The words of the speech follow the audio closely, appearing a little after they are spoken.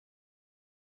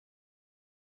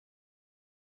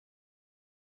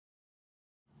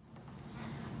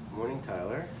morning,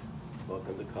 Tyler.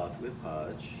 Welcome to Coffee with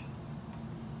Podge.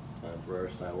 Time for our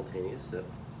simultaneous sip.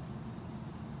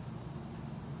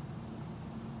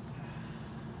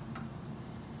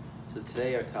 So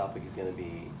today our topic is going to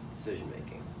be decision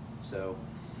making. So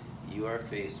you are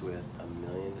faced with a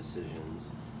million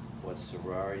decisions: what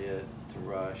sorority to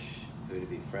rush, who to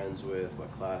be friends with,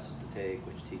 what classes to take,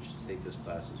 which teachers to take those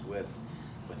classes with,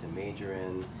 what to major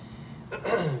in.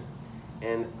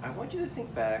 And I want you to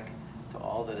think back to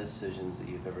all the decisions that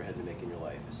you've ever had to make in your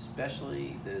life,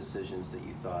 especially the decisions that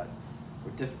you thought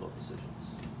were difficult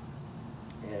decisions.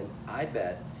 And I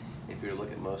bet if you were to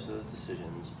look at most of those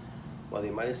decisions, while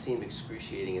they might have seemed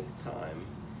excruciating at the time,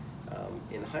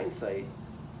 in hindsight,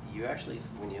 you actually,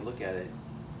 when you look at it,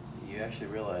 you actually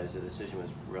realize the decision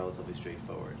was relatively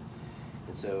straightforward.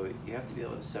 And so you have to be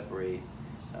able to separate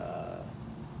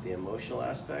the emotional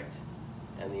aspect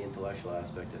and the intellectual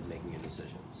aspect of making your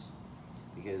decisions.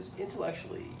 Because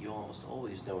intellectually, you almost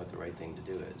always know what the right thing to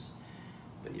do is,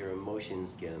 but your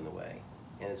emotions get in the way.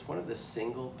 And it's one of the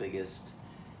single biggest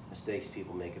mistakes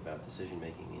people make about decision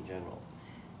making in general.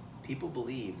 People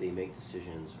believe they make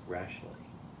decisions rationally.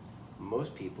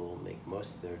 Most people make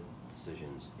most of their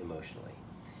decisions emotionally.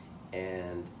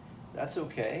 And that's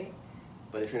okay,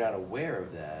 but if you're not aware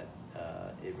of that,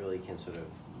 it really can sort of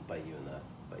bite you in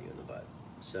the butt.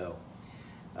 So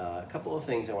a couple of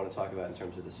things I want to talk about in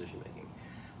terms of decision making.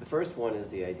 The first one is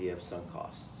the idea of sunk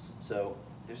costs. So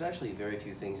there's actually very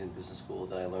few things in business school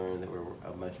that I learned that were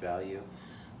of much value.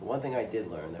 But one thing I did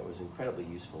learn that was incredibly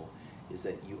useful is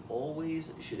that you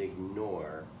always should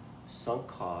ignore sunk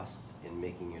costs in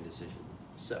making your decision.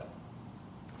 So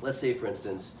let's say, for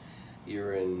instance,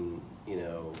 you're in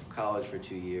college for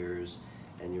 2 years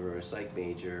and you were a psych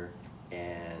major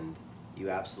and you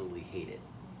absolutely hate it.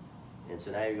 And so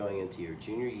now you're going into your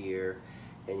junior year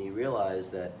and you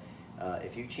realize that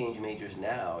if you change majors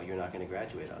now, you're not going to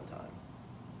graduate on time.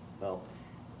 Well,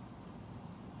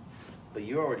 but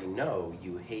you already know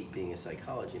you hate being a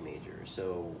psychology major.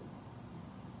 So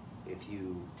if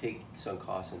you take some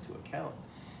costs into account,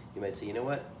 you might say, you know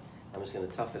what, I'm just going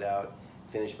to tough it out,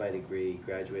 finish my degree,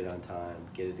 graduate on time,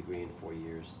 get a degree in 4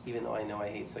 years, even though I know I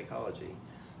hate psychology.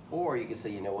 Or you could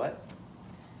say, you know what,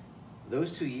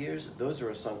 those 2 years, those are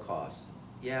a sunk cost.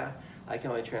 Yeah, I can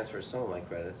only transfer some of my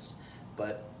credits,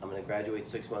 but I'm going to graduate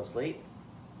 6 months late,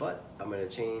 but I'm going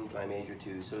to change my major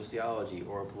to sociology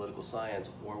or political science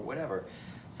or whatever,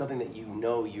 something that you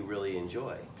know you really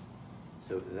enjoy.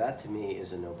 So that to me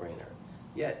is a no-brainer.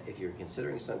 Yet, if you're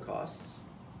considering sunk costs,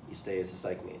 you stay as a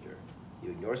psych major.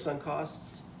 You ignore sunk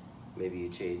costs, maybe you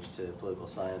change to political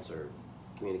science or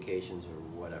communications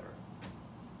or whatever.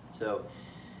 So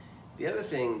the other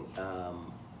thing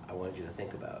I wanted you to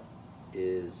think about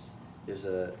is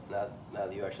now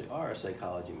that you actually are a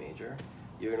psychology major,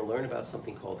 you're going to learn about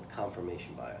something called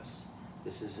confirmation bias.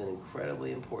 This is an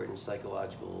incredibly important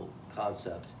psychological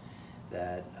concept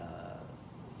that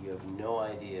you have no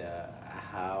idea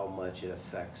how much it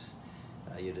affects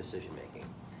your decision making.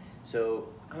 So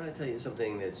I'm going to tell you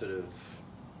something that sort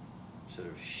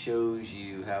of shows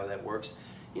you how that works.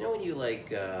 You know when you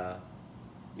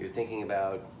you're thinking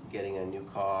about getting a new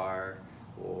car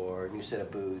or a new set of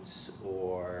boots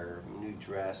or new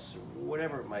dress, or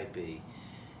whatever it might be,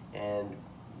 and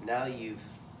now you've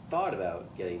thought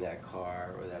about getting that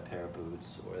car or that pair of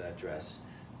boots or that dress,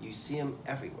 you see them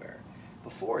everywhere.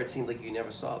 Before it seemed like you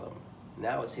never saw them.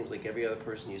 Now it seems like every other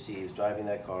person you see is driving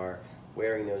that car,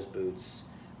 wearing those boots,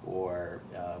 or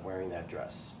wearing that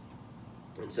dress.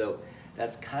 And so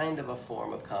that's kind of a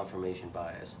form of confirmation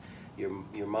bias.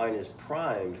 Your mind is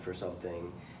primed for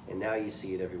something, and now you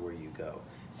see it everywhere you go.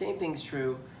 Same thing's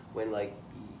true when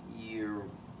you're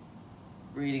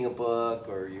reading a book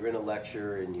or you're in a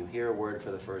lecture and you hear a word for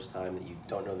the first time that you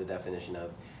don't know the definition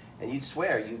of, and you'd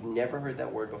swear you'd never heard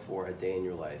that word before a day in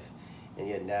your life, and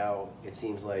yet now it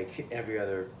seems like every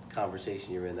other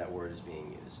conversation you're in, that word is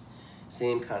being used.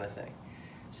 Same kind of thing.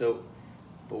 So,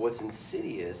 but what's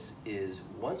insidious is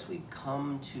once we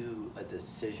come to a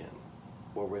decision,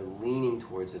 or we're leaning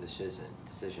towards a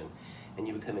decision, and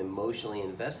you become emotionally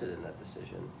invested in that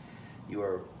decision, you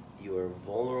are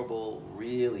vulnerable,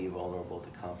 really vulnerable to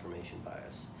confirmation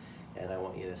bias. And I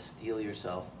want you to steel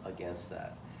yourself against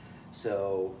that.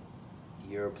 So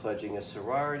you're pledging a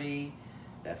sorority.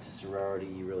 That's a sorority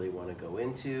you really want to go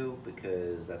into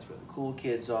because that's where the cool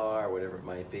kids are, whatever it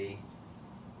might be.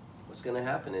 What's going to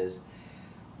happen is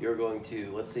you're going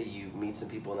to, let's say you meet some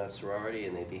people in that sorority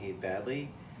and they behave badly,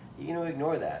 you're going to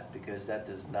ignore that because that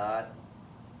does not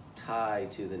tie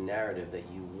to the narrative that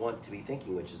you want to be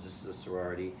thinking, which is this is a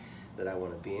sorority that I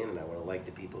want to be in and I want to like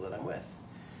the people that I'm with.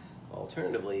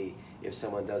 Alternatively, if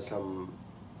someone does some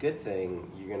good thing,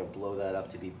 you're going to blow that up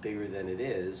to be bigger than it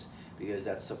is, because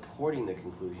that's supporting the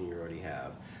conclusion you already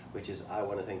have, which is, I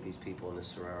want to think these people in this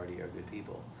sorority are good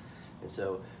people. And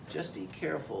so just be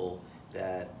careful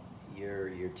that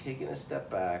you're taking a step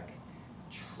back,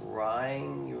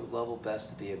 trying your level best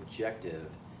to be objective,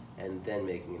 and then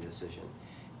making a decision.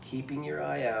 Keeping your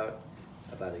eye out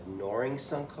about ignoring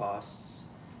sunk costs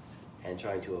and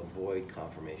trying to avoid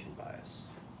confirmation bias.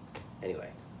 Anyway,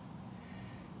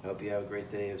 I hope you have a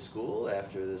great day of school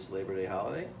after this Labor Day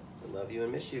holiday. I love you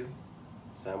and miss you.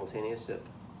 Simultaneous sip.